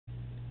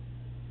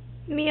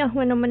Me,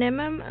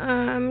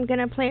 I'm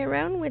gonna play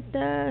around with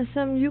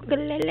some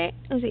ukulele.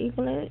 Is it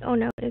ukulele? Oh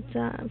no, it's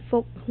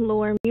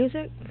folklore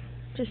music,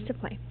 just to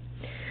play,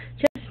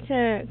 just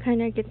to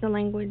kind of get the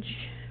language,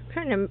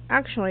 trying to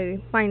actually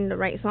find the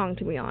right song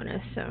to be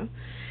honest. So,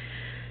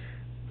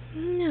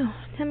 no,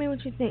 tell me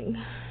what you think.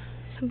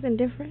 Something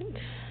different,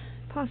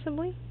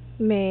 possibly,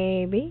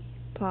 maybe,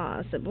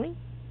 possibly.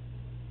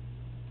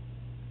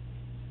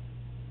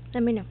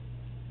 Let me know.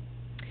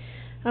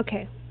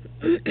 Okay.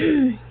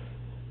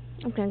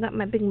 Okay, I got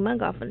my big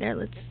mug off of there.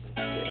 Let's.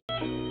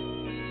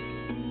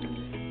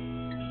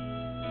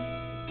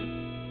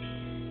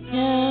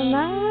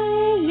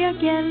 Namaya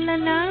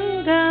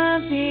Gelananga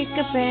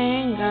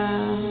Pikapenga.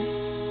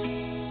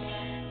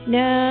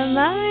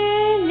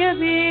 Namaya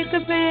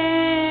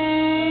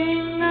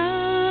Pikapenga.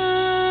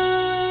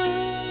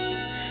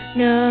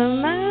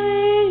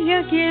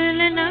 Namaya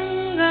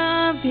Gelananga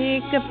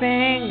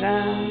Pikapenga.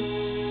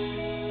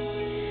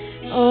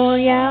 O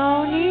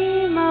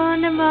yauni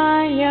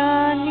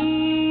manamaya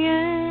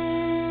niya.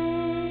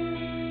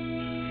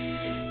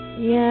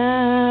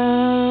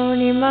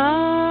 Yauni ma.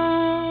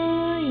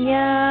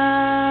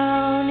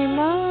 Yauni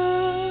ma.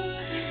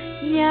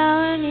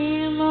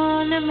 Yauni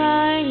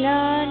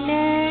manamaya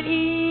niya.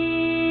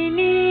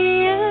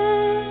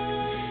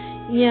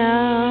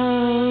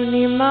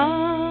 Yauni ma.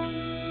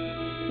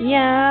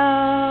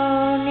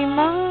 Yauni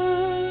ma.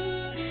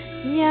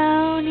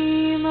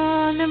 Yauni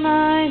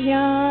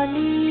manamaya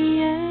niya.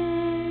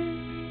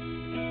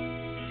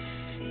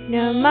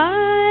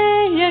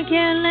 Namaya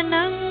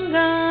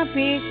Gelananga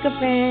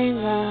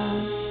Pikapenga.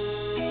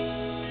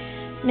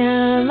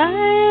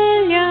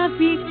 Namaya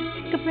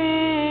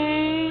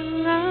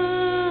Pikapenga.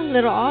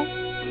 Little off.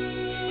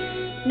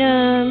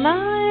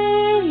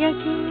 Namaya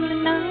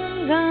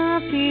Gelananga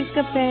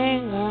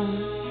Pikapenga.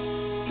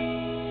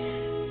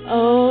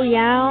 Oh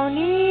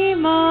yauni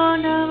mo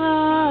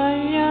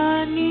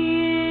namaya ni.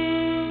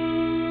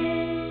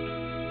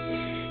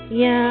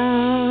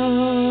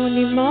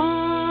 Yauni mo.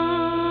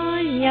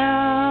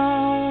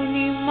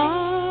 Yauni mo.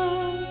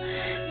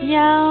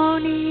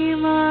 Yauni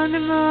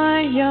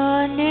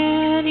manamaya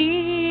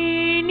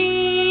neri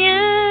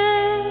niya.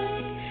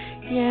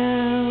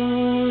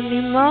 Yauni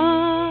mo.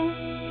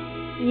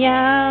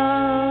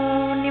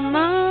 Yauni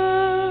mo.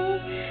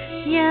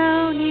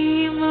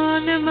 Yauni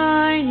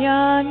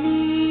manamaya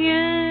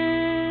niya.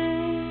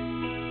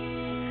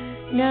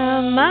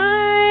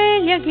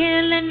 Namaya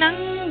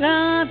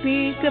Gelananga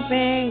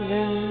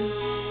Pikapenga.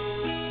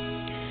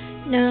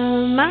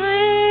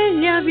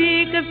 Namaya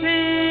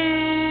Pikapenga.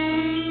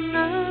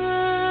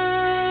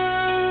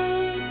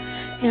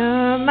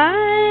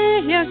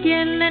 Namaya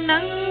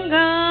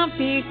Gelananga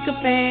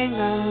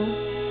Pikapenga.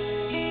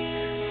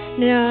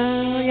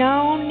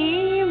 Yauni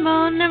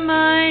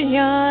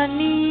manamaya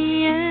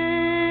niya.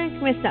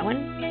 Missed that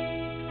one.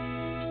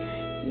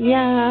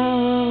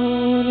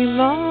 Yauni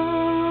mo.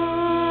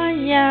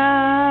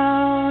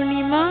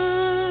 Yauni mo.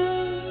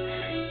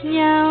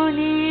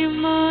 Yauni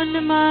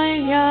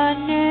manamaya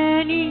niya.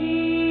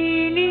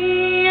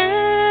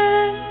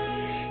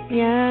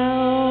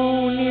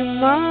 Yauni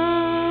mo.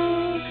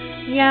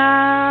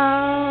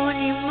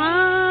 Yauni mo.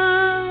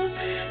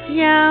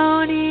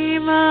 Yauni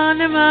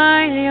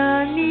manamaya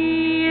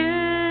niya.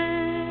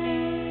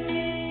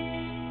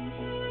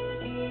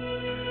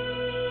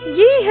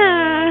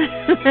 Yeehaw!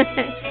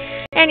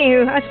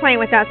 Anywho, I was playing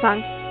with that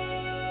song.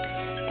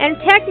 And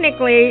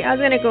technically, I was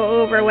going to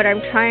go over what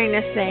I'm trying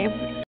to say.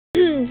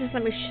 Just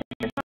let me shut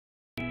this off.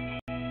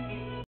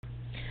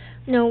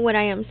 No, what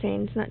I am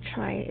saying. It's not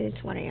try,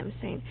 it's what I am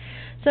saying.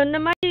 So,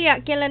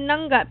 namaya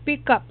Gelananga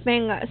Pika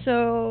Penga.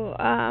 So,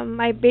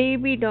 my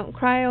baby, don't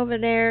cry over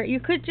there. You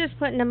could just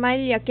put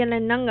namaya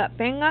Gelananga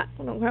Penga.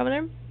 Don't cry over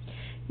there.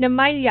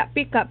 Namaya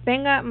Pika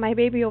Penga. My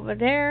baby over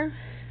there.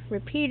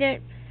 Repeat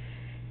it.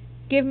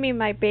 Give me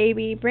my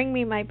baby. Bring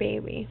me my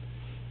baby.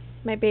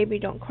 My baby,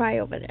 don't cry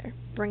over there.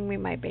 Bring me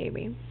my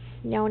baby.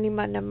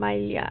 Yaunima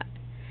namaya.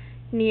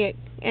 Niek.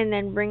 And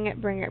then bring it,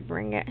 bring it,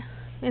 bring it.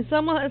 It's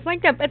almost, it's like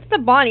it's the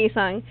Bonnie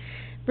song.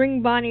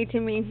 Bring Bonnie to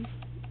me.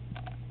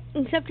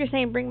 Except you're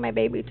saying bring my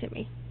baby to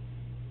me.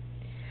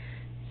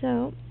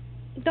 So,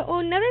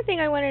 another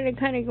thing I wanted to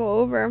kind of go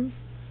over,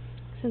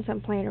 since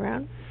I'm playing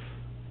around,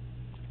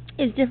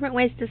 is different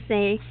ways to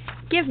say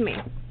give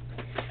me.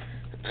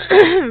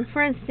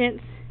 For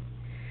instance,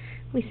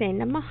 we say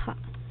namaha.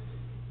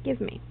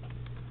 Give me.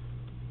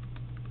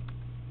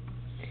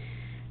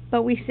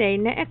 But we say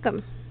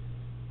ne'ekam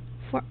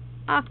for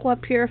aqua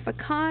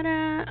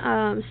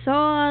purificata,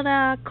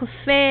 soda,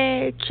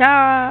 coffee,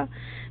 cha,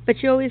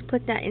 but you always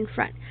put that in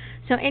front.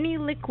 So any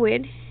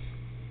liquid,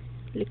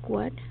 you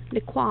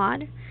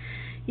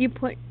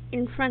put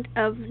in front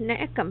of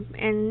ne'ekam,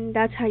 and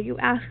that's how you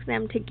ask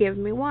them to give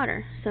me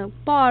water. So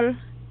bol,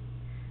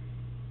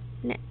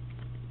 ne.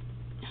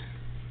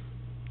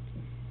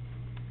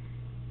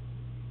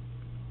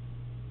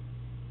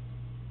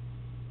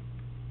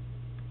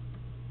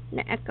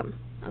 Ne'ekam.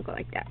 I'll go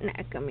like that.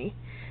 Ne'ekami.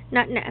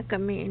 Not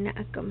ne'ekami,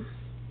 ne'ekam.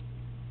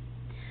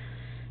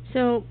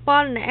 So,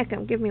 bal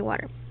ne'ekam, give me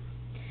water.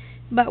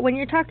 But when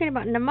you're talking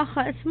about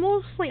namaha, it's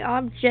mostly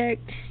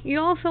object. You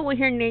also will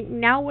hear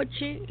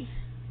nawachi.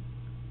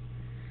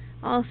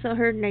 Also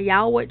heard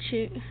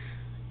nayawachi.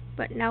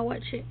 But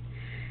nawachi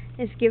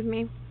is give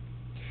me.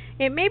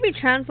 It may be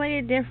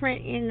translated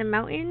different in the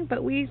mountain,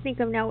 but we think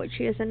of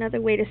nawachi as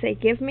another way to say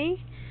give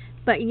me.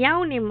 But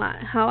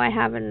yaunima, how I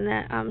have in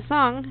the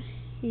song,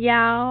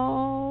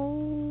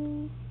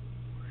 yao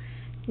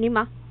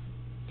nima,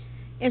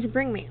 is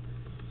bring me.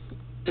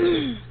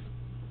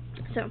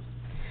 So,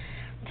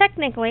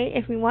 technically,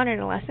 if we wanted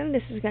a lesson,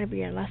 this is going to be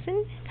your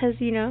lesson. Because,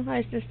 I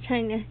was just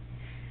trying to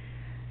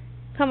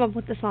come up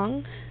with the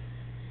song.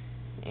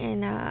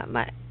 And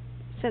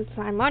since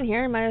I'm on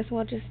here, I might as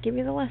well just give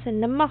you the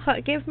lesson.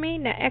 Namaha, give me,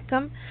 na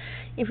ekam.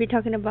 If you're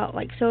talking about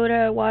like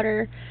soda,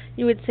 water,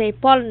 you would say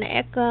pol na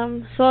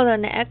ekam, soda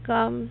na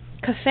ekam,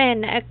 kafe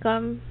na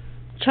ekam,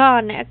 cha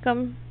na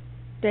ekam.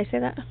 Did I say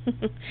that?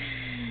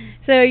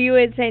 So you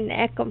would say na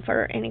ekam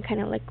for any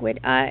kind of liquid.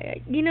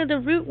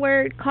 The root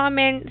word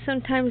common,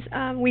 sometimes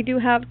we do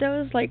have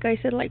those. Like I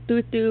said, like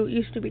tutu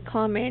used to be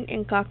common,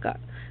 and kaka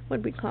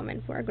would be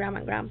common for our grandma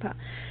and grandpa.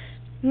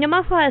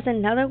 Namaha is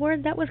another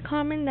word that was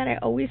common that I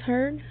always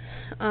heard,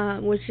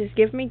 which is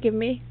give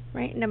me,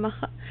 right?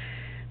 Namaha.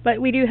 But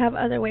we do have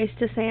other ways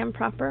to say them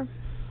proper.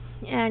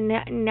 And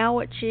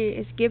nawachi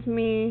is give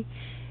me,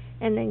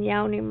 and then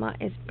yaunima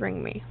is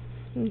bring me.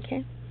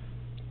 Okay?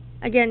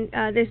 Again,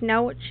 this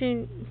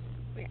nawachi,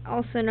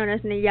 also known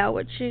as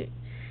nayawachi,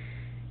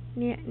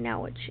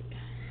 nawachi,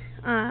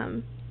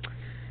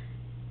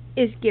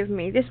 is give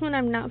me. This one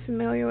I'm not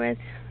familiar with.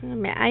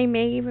 I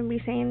may even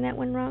be saying that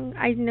one wrong.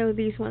 I know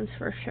these ones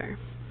for sure.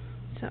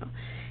 So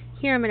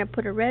here I'm going to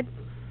put a red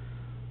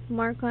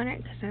mark on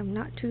it because I'm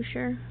not too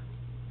sure.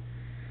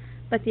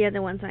 But the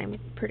other ones I'm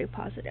pretty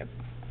positive.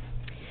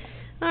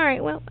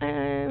 Alright, well,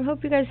 I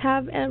hope you guys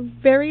have a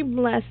very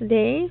blessed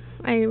day.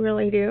 I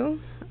really do.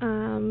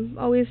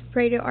 Always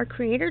pray to our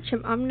Creator,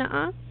 Chim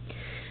Amna'a,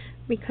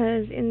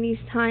 because in these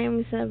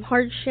times of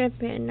hardship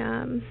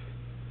and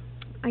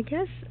I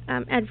guess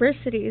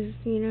adversities,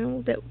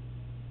 that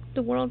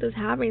the world is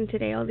having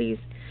today, all these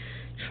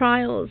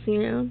trials,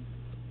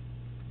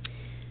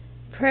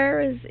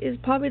 prayer is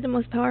probably the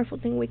most powerful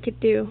thing we could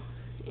do,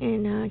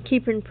 and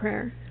keep in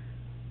prayer.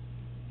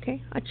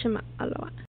 Okay? Achima Aloha.